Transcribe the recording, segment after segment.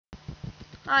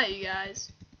Hi you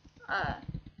guys.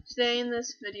 Today in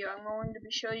this video I'm going to be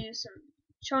showing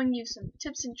you some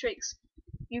tips and tricks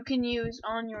you can use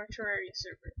on your Terraria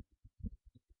server.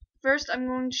 First I'm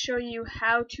going to show you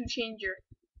how to change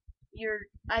your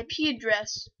IP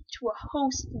address to a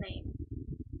host name.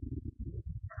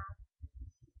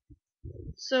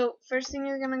 So first thing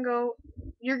you're gonna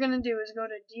do is go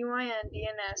to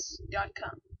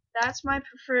dyndns.com. That's my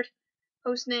preferred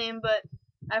host name, but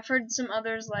I've heard some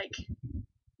others like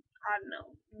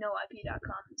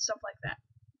noip.com and stuff like that.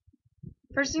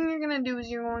 First thing you're going to do is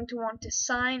you're going to want to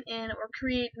sign in or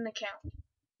create an account.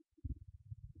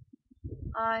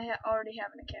 I already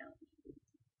have an account,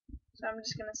 so I'm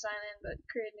just going to sign in but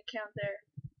create an account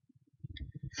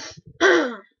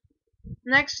there.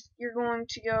 Next, you're going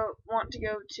to want to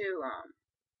go to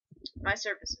my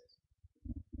services.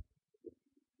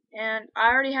 And I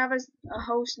already have a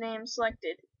host name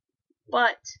selected,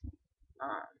 but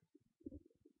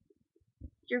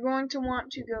you're going to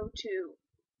want to go to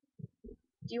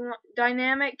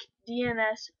dynamic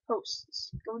DNS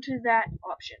hosts. Go to that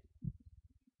option.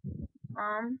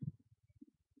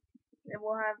 It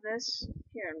will have this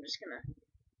here. I'm just gonna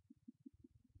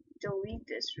delete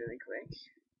this really quick.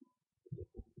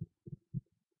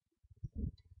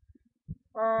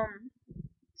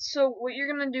 So what you're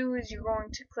gonna do is you're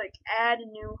going to click add a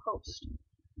new host,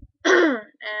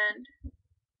 and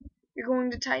you're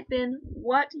going to type in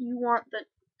what you want the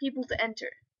people to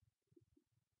enter.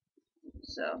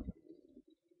 So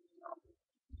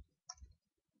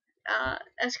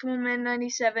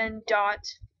Eskimo-Man97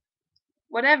 dot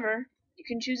whatever. You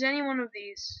can choose any one of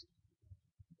these,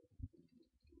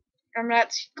 and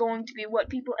that's going to be what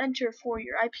people enter for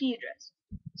your IP address.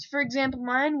 So for example,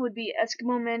 mine would be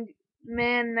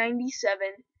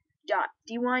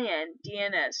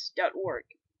Eskimo-Man97.dyndns.org.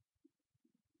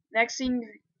 Next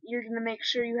thing, you're going to make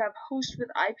sure you have host with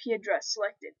IP address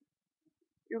selected.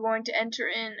 You're going to enter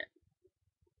in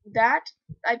that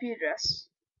IP address.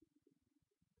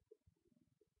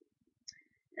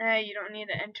 You don't need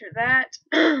to enter that.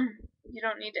 You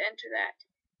don't need to enter that.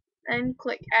 Then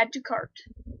click add to cart.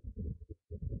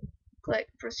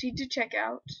 Click proceed to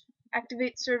checkout.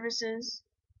 Activate services.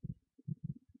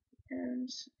 And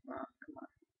come on.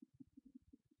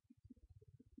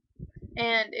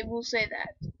 And it will say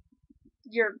that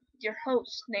your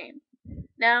host name.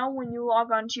 Now when you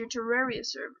log on to your Terraria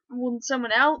server, when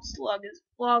someone else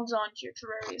logs on to your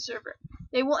Terraria server,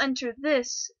 they will enter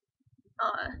this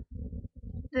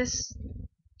this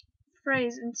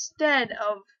phrase instead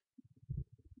of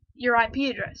your IP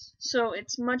address. So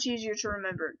it's much easier to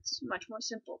remember. It's much more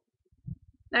simple.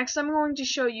 Next, I'm going to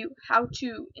show you how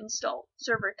to install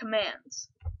server commands.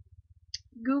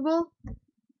 Google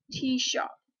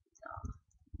tshock.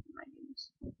 My goodness.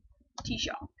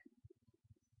 Tshock.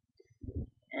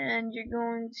 And you're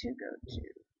going to go to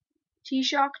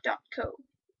tshock.co.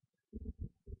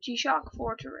 Tshock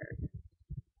for Terraria.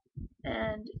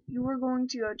 And you are going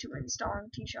to go to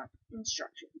installing tshock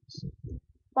instructions.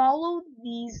 Follow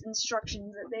these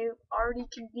instructions that they've already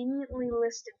conveniently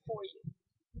listed for you.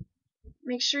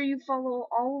 Make sure you follow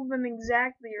all of them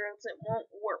exactly or else it won't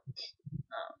work.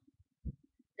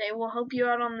 They will help you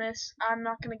out on this. I'm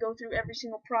not going to go through every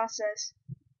single process.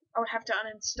 I would have to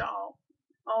uninstall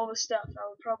all the stuff. I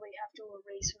would probably have to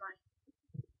erase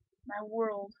my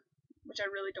world, which I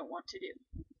really don't want to do.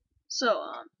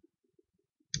 So,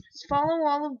 follow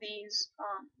all of these.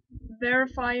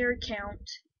 Verify your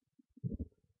account.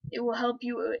 It will help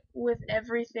you with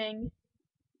everything.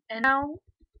 And now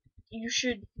you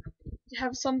should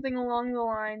have something along the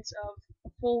lines of a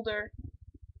folder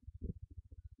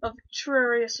of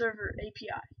Terraria server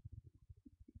API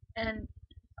and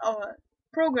a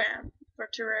program for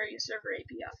Terraria server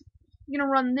API. You're going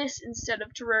to run this instead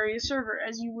of Terraria server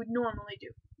as you would normally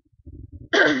do.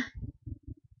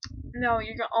 No,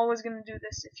 you're always going to do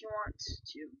this if you want to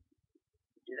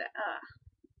do that.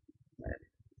 Whatever.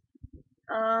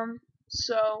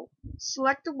 So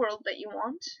select the world that you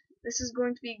want. This is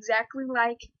going to be exactly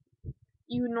like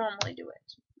you would normally do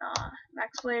it.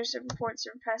 Max player, server port,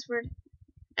 server password,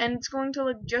 and it's going to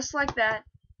look just like that.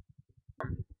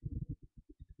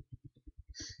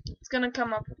 It's going to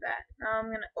come up with that. Now I'm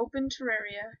going to open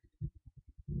Terraria,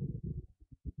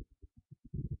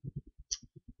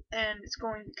 and it's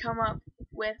going to come up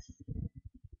with,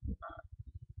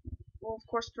 well, of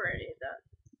course, Terraria does.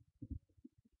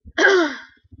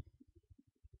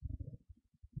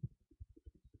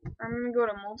 I'm going to go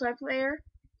to multiplayer,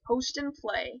 host and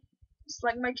play,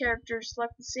 select my character,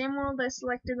 select the same world I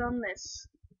selected on this,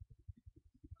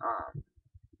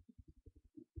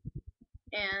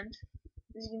 and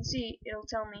as you can see, it'll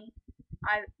tell me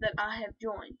that I have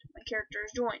joined. My character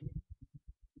is joined.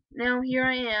 Now here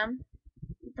I am.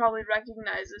 You probably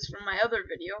recognize this from my other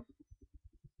video.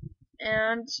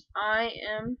 And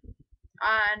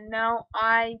now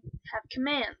I have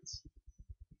commands.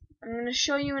 I'm going to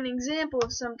show you an example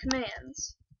of some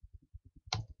commands.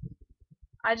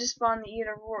 I just spawned the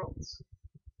Eater of Worlds.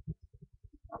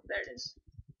 Oh, there it is.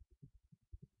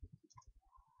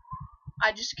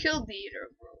 I just killed the Eater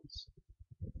of Worlds.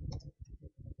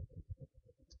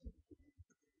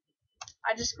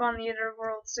 I just spawned the Eater of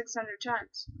Worlds 600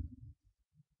 times.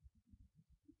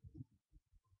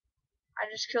 I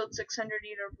just killed 600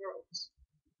 Eater of Worlds.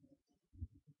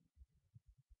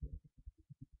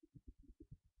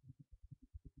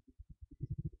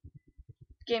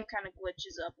 The game kind of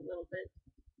glitches up a little bit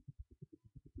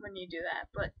when you do that,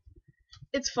 but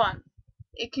it's fun.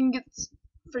 It can get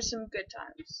for some good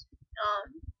times.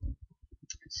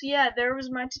 So yeah, there was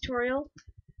my tutorial.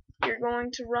 You're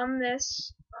going to run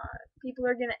this. People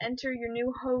are going to enter your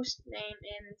new host name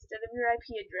in instead of your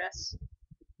IP address.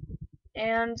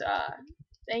 And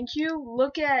thank you.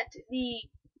 Look at the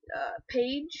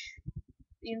page,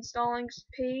 the installing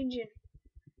page, and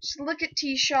just look at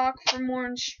T-Shock for more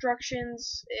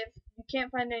instructions. If you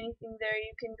can't find anything there,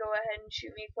 you can go ahead and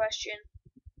shoot me a question.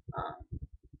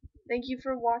 Thank you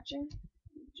for watching.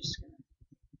 I'm just gonna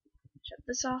shut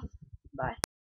this off. Bye.